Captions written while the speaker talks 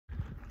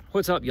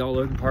What's up, y'all?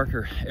 Logan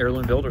Parker,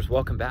 Heirloom Builders.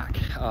 Welcome back.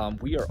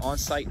 We are on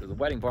site with the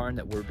wedding barn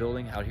that we're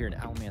building out here in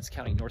Alamance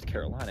County, North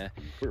Carolina.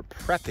 We're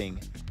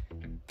prepping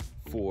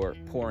for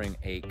pouring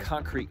a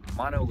concrete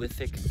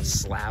monolithic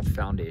slab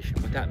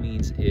foundation. What that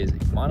means is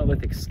a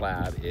monolithic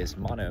slab is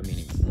mono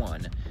meaning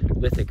one,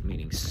 lithic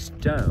meaning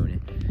stone,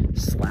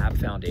 slab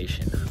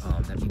foundation.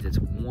 That means it's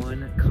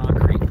one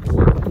concrete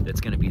pour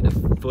that's going to be the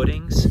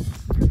footings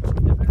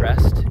that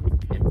rest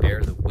and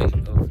bear the weight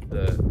of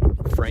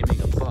the framing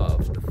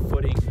above. The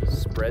footing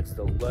spreads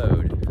the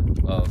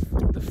load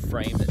of the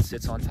frame that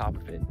sits on top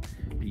of it.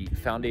 The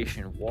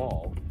foundation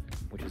wall,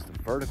 which is the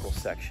vertical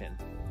section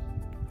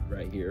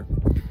right here,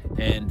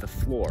 and the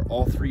floor.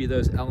 All three of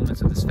those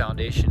elements of this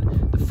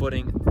foundation, the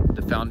footing,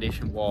 the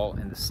foundation wall,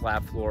 and the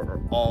slab floor,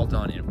 are all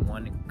done in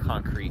one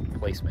concrete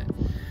placement.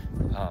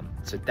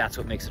 So that's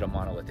what makes it a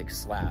monolithic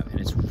slab. And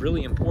it's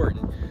really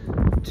important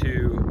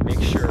to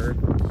make sure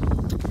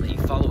that you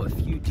follow a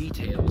few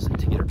details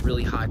to get a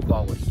really high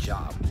quality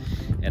job.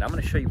 And I'm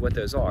going to show you what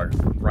those are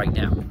right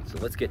now. So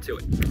let's get to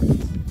it.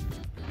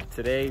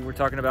 Today we're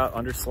talking about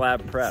under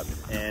slab prep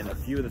and a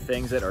few of the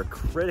things that are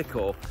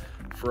critical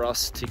for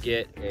us to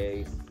get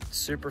a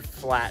super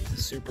flat,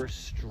 super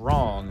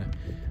strong,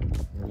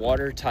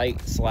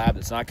 watertight slab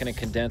that's not going to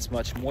condense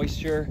much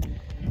moisture.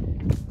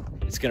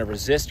 It's going to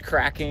resist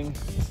cracking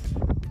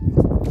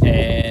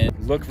and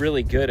look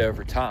really good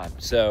over time.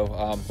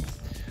 So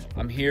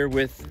I'm here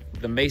with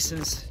the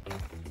masons.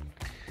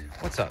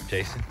 What's up,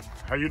 Jason?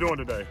 How you doing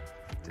today?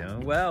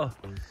 Doing well.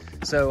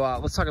 So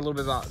let's talk a little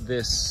bit about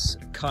this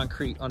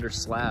concrete under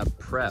slab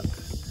prep.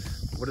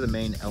 What are the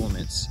main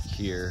elements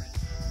here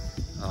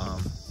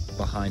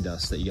behind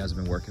us that you guys have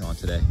been working on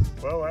today?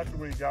 Well, after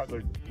we got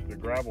the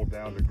gravel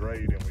down to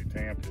grade and we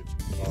tamped it,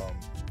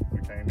 we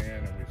came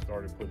in and we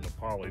started putting the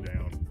poly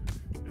down.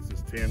 This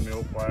is 10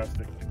 mil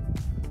plastic.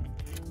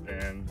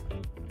 And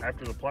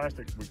after the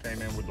plastic, we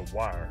came in with the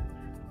wire.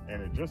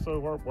 And it just so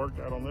worked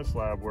out on this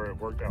slab where it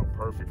worked out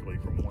perfectly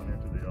from one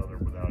end to the other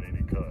without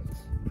any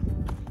cuts.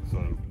 So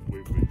we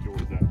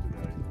enjoyed that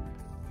today.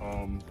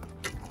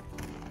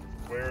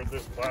 Where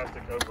this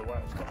plastic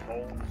overlaps the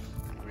holes,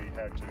 we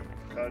had to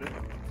cut it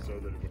so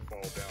that it would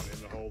fall down in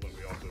the hole, and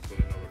we also put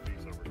another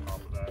piece over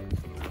top of that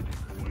so there wouldn't be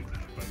voids in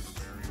the vapor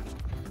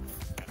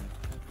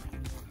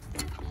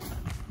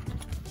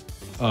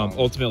barrier.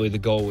 Ultimately, the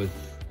goal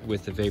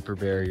with the vapor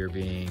barrier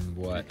being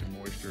what? Keep the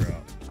moisture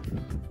out.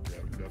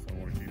 Yeah, we definitely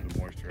want to keep the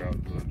moisture out.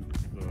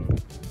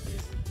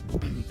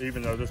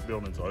 Even though this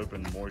building's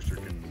open, moisture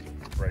can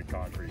break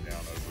concrete down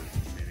over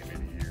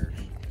many years.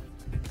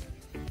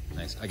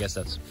 Nice. I guess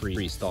that's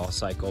freeze thaw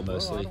cycle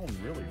mostly. Well, I don't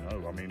really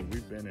know. I mean,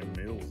 we've been in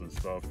mills and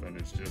stuff, and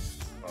it's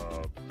just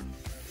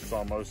it's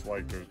almost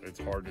like it's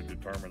hard to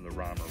determine the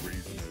rhyme or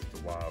reason as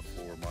to why a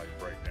floor might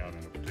break down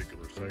in a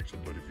particular section.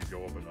 But if you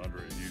go up and under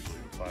it, usually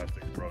the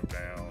plastic broke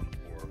down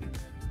or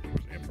there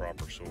was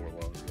improper soil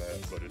under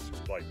that. But it's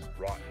like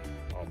rotten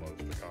almost,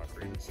 the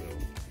concrete itself.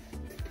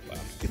 Wow,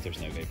 if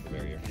there's no vapor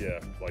barrier. Yeah,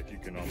 like you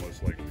can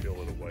almost like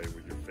peel it away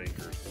with your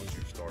fingers once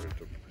you've started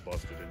to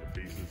bust it into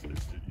pieces.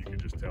 You can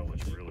just tell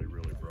it's really,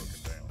 really broken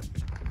down.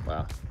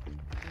 Wow.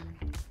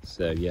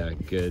 So yeah,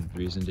 good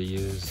reason to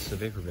use the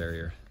vapor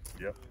barrier.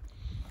 Yep.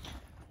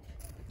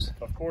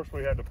 Of course,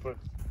 we had to put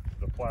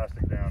the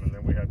plastic down, and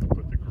then we had to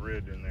put the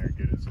grid in there and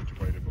get it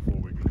situated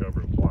before we could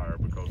cover it with wire,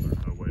 because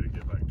there's no way to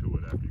get back to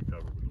it after you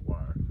cover it with the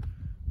wire.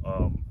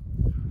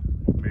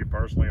 Me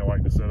personally, I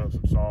like to set up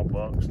some saw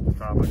bucks to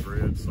tie my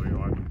grid so you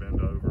don't have to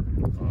bend over.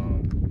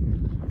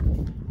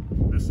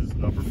 This is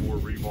number 4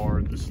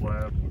 rebar at the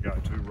slab. We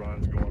got 2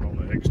 runs going on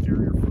the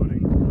exterior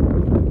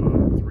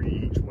footing, 3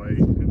 each way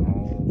in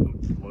all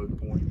the load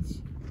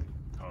points.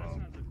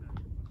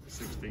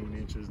 16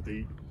 inches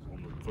deep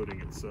on the footing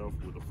itself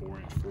with a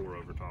 4-inch floor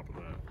over top of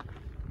that.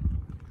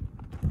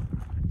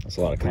 That's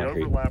a lot of concrete.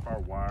 We overlap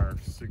our wire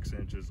 6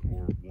 inches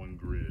or 1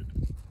 grid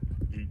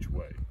each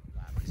way.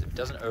 Because if it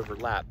doesn't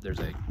overlap, there's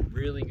a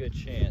really good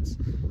chance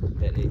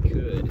that it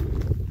could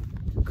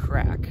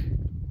crack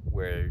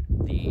where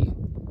the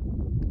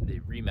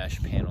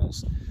remesh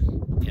panels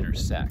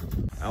intersect.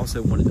 I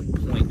also wanted to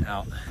point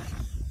out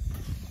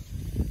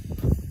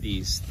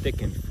these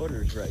thickened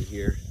footers right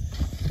here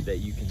that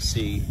you can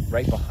see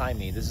right behind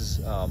me. This is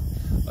a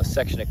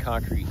section of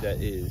concrete that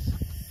is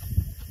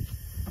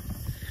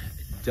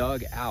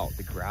dug out.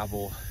 The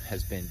gravel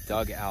has been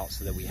dug out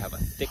so that we have a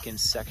thickened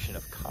section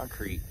of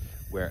concrete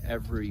where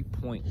every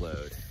point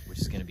load, which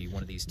is going to be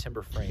one of these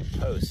timber frame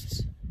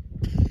posts,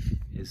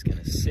 is going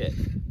to sit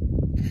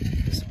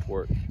to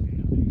support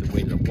the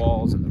weight of the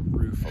walls and the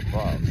roof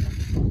above.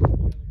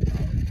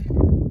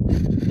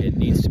 It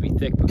needs to be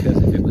thick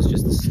because if it was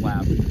just a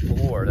slab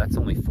floor, that's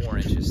only 4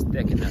 inches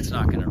thick, and that's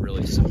not going to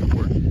really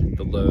support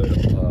the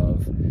load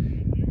of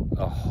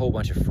a whole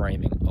bunch of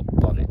framing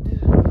above it.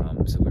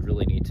 So we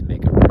really need to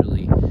make a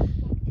really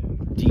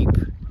deep,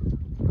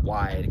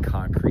 wide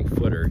concrete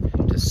footer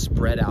to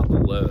spread out the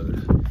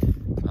load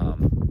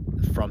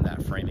from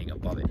that framing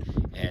above it.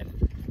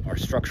 And our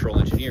structural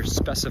engineers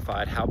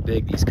specified how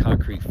big these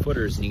concrete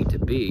footers need to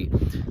be.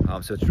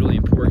 So it's really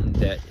important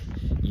that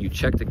you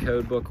check the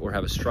code book or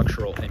have a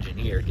structural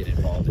engineer get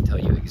involved and tell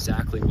you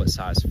exactly what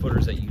size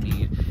footers that you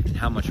need and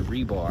how much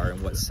rebar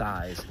and what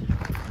size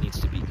needs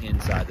to be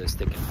inside those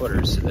thickened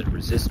footers so that it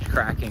resists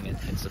cracking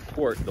and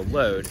support the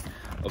load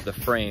of the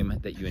frame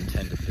that you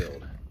intend to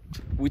build.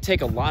 We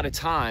take a lot of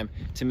time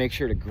to make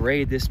sure to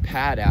grade this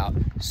pad out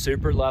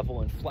super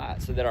level and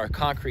flat so that our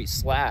concrete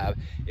slab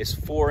is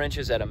 4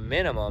 inches at a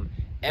minimum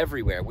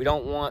everywhere. We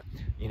don't want,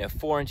 you know,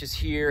 4 inches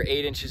here,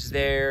 8 inches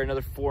there,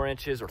 another 4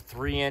 inches or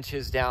 3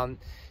 inches down,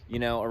 you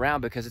know,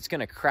 around, because it's going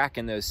to crack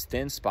in those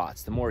thin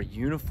spots. The more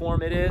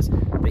uniform it is,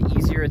 the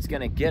easier it's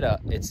going to get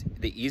up.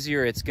 The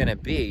easier it's going to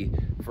be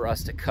for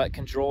us to cut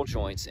control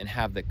joints and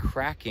have the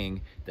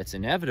cracking that's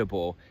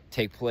inevitable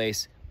take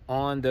place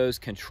on those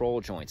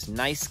control joints.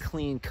 Nice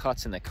clean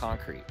cuts in the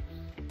concrete.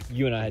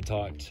 You and I had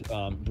talked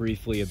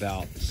briefly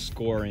about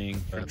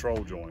scoring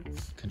control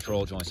joints.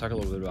 Control joints. Talk a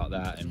little bit about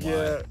that and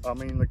yeah, why. I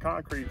mean, the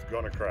concrete's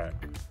gonna crack.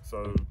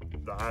 So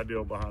the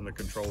ideal behind the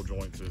control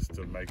joints is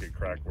to make it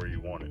crack where you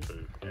want it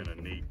to in a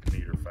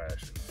neater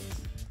fashion.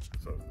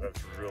 So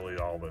that's really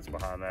all that's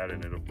behind that,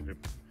 and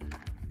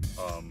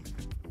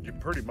you're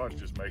pretty much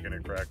just making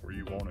it crack where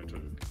you want it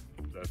to.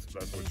 That's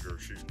what you're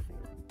shooting for.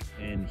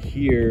 And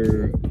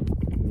here,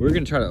 we're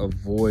gonna try to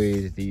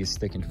avoid these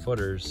thickened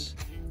footers.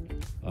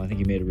 I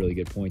think you made a really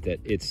good point that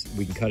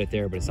we can cut it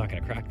there, but it's not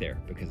going to crack there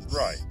because it's...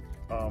 Right.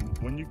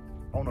 When you,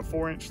 on a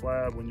 4-inch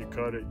slab, when you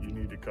cut it, you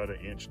need to cut 1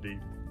 inch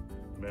deep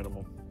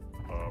minimum,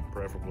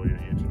 preferably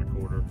 1.25 inches.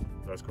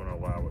 That's going to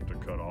allow it to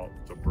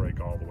break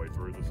all the way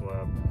through the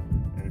slab.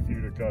 And if you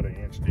were to cut 1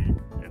 inch deep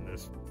in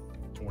this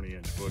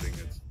 20-inch footing,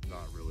 it's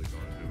not really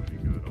going to do any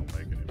good on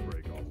making it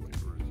break all the way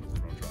through. So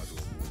we're going to try to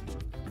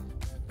avoid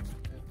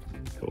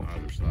that on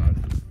either side.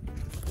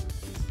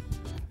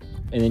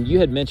 And then you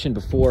had mentioned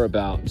before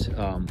about,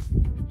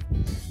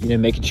 you know,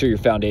 making sure your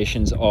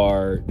foundations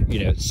are,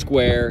 you know,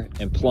 square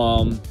and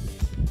plumb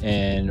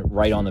and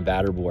right on the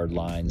batterboard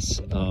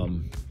lines.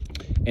 And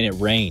it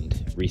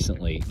rained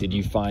recently. Did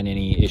you find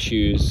any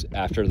issues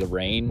after the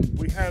rain?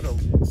 We had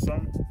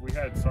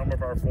some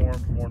of our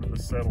forms wanted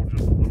to settle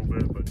just a little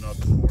bit, but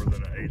nothing more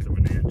than 1/8 of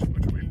an inch,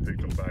 which we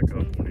picked them back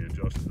up when we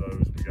adjusted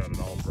those. We got it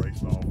all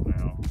braced off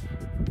now.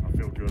 I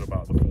feel good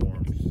about the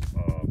forms.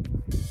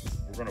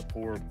 We're gonna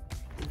pour.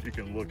 If you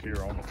can look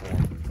here on the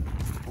form,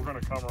 we're going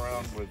to come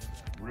around with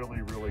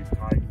really, really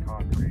tight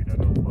concrete at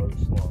a low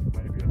slump,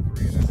 maybe a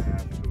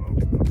 3.5 to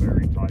a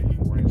very tight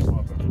 4-inch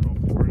slump, and we're going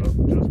to pour it up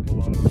just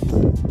below,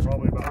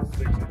 probably about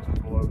 6 inches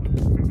below the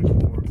finished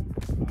floor.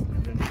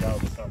 And then the guys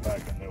will come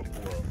back and they'll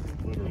pour up,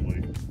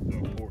 literally,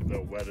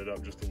 they'll wet it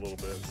up just a little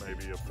bit,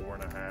 maybe a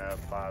 4.5,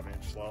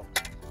 5-inch slump, a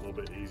little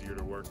bit easier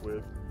to work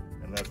with.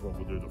 And that's what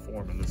we'll do the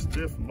form. And the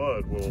stiff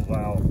mud will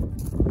allow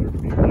there to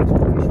be less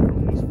pressure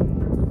on this floor.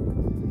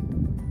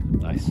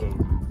 Nice. So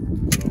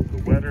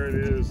the wetter it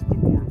is, the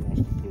more it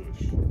wants to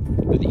push.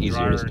 But the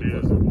easier it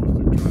is, it wants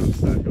to try to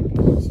stack up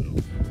on itself.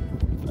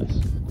 Nice.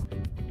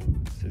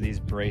 So these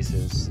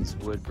braces, these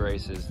wood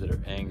braces that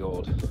are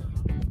angled,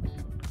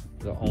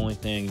 the only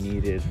thing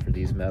needed for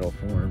these metal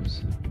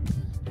forms,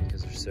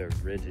 because they're so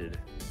rigid,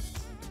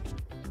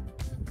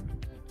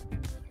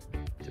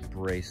 to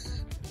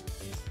brace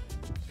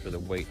for the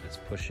weight that's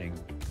pushing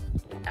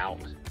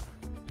out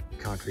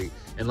concrete.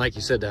 And like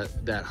you said,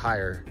 that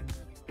higher,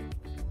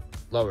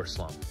 lower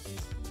slump.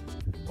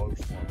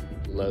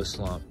 Low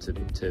slump to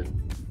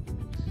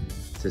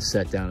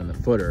set down in the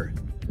footer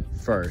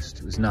first.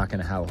 It was not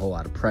going to have a whole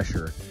lot of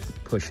pressure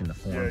pushing the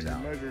forms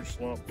out. Yeah, you measure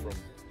slump from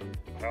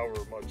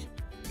however much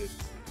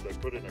they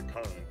put in a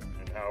cone,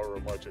 and however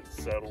much it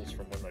settles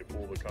from when they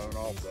pull the cone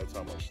off, that's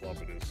how much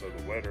slump it is. So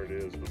the wetter it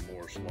is, the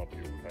more slump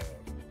you would have.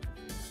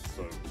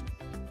 So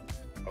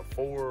a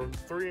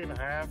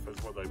 3.5 is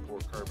what they pour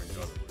curb and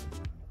gutter with.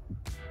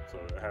 So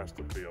it has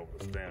to be able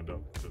to stand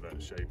up to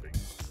that shaping,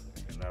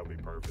 and that would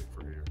be perfect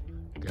for here.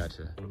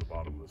 Gotcha. For the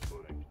bottom of this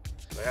footing.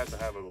 They have to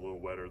have it a little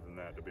wetter than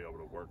that to be able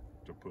to work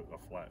to put a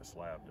flat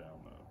slab down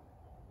though.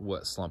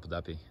 What slump would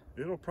that be?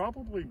 It'll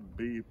probably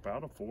be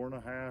about a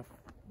 4.5.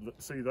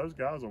 See, those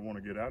guys will want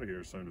to get out of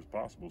here as soon as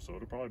possible, so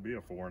it'll probably be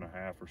a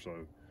 4.5 or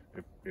so.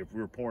 If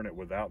we were pouring it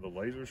without the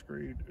laser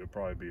screed, it'll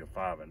probably be a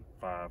 5 and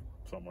 5,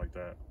 something like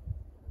that.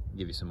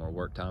 Give you some more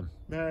work time?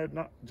 Nah,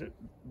 not just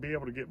be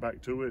able to get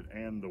back to it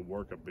and the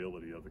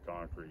workability of the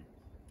concrete.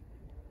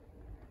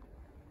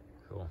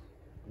 Cool.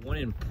 One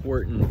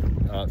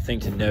important thing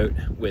to note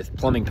with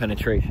plumbing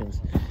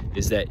penetrations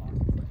is that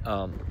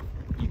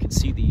you can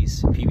see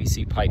these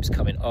PVC pipes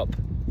coming up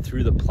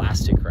through the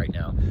plastic right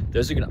now.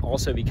 Those are going to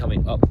also be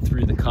coming up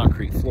through the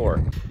concrete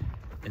floor.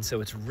 And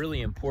so it's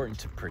really important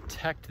to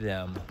protect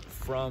them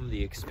from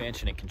the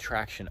expansion and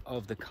contraction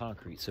of the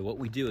concrete. So what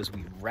we do is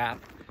we wrap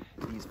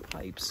these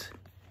pipes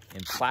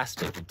in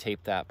plastic and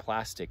tape that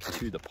plastic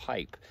to the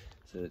pipe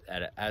so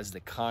that as the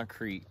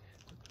concrete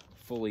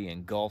fully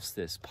engulfs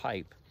this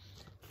pipe,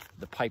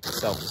 the pipe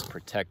itself is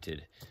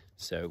protected.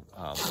 So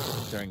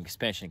during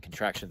expansion and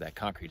contraction of that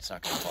concrete, it's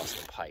not going to cross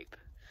the pipe.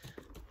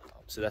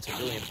 So that's a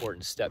really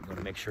important step you want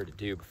to make sure to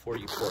do before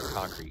you pour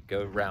concrete.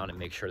 Go around and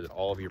make sure that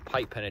all of your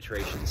pipe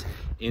penetrations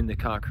in the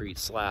concrete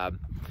slab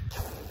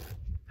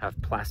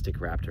have plastic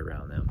wrapped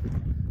around them.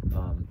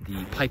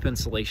 The pipe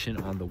insulation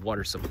on the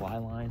water supply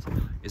lines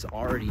is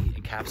already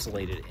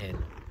encapsulated in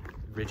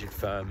rigid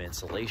foam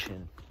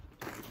insulation.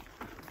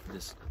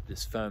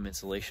 This foam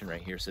insulation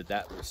right here, so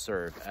that will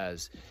serve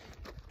as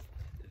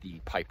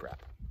the pipe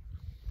wrap.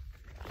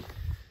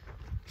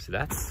 So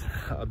that's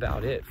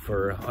about it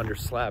for under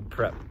slab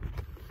prep.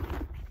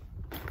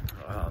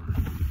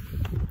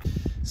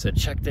 So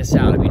check this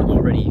out. I mean,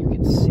 already you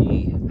can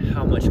see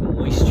how much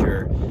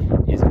moisture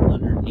is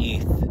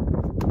underneath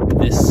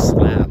this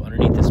slab,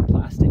 underneath this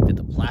plastic, that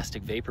the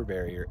plastic vapor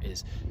barrier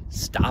is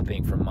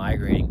stopping from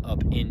migrating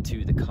up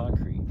into the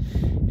concrete.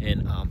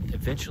 And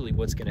eventually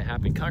what's going to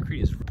happen,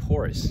 concrete is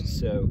porous.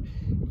 So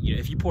you know,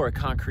 if you pour a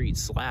concrete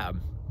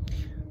slab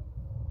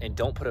and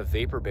don't put a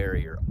vapor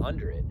barrier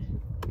under it,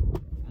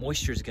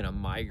 moisture is going to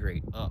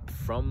migrate up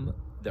from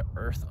the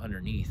earth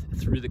underneath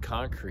through the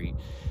concrete.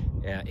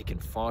 It can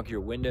fog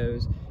your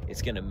windows.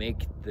 It's going to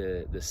make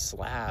the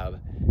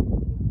slab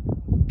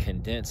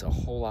condense a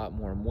whole lot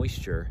more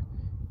moisture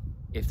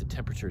if the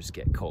temperatures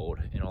get cold,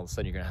 and all of a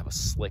sudden you're going to have a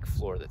slick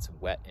floor that's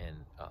wet and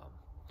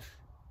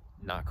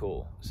not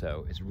cool.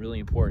 So it's really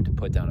important to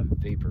put down a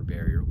vapor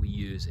barrier. We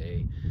use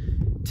a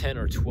 10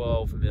 or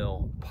 12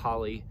 mil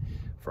poly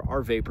for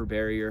our vapor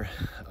barrier,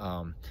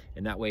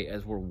 and that way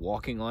as we're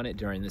walking on it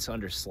during this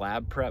under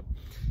slab prep,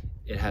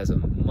 it has a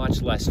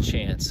much less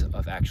chance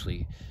of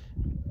actually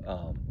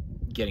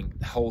getting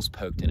holes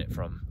poked in it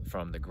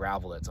from the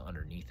gravel that's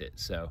underneath it.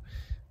 So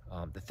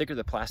the thicker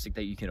the plastic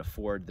that you can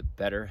afford, the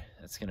better.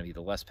 That's going to be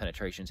the less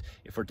penetrations.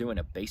 If we're doing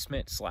a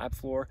basement slab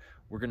floor,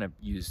 we're going to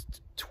use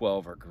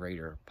 12 or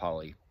greater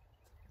poly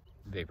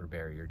vapor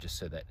barrier, just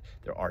so that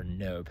there are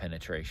no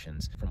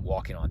penetrations from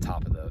walking on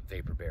top of the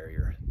vapor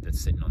barrier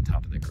that's sitting on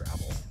top of the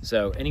gravel.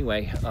 So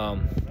anyway,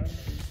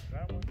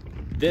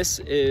 this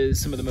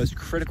is some of the most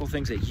critical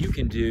things that you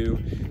can do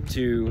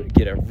to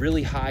get a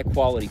really high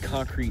quality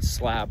concrete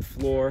slab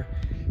floor.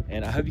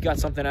 And I hope you got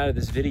something out of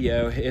this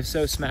video. If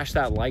so, smash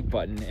that like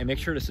button and make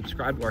sure to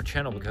subscribe to our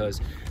channel,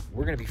 because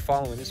we're going to be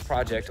following this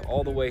project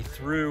all the way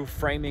through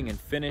framing and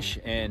finish,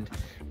 and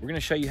we're going to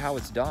show you how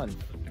it's done.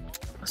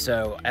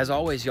 So as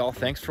always, y'all,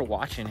 thanks for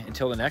watching.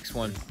 Until the next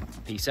one,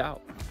 peace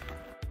out.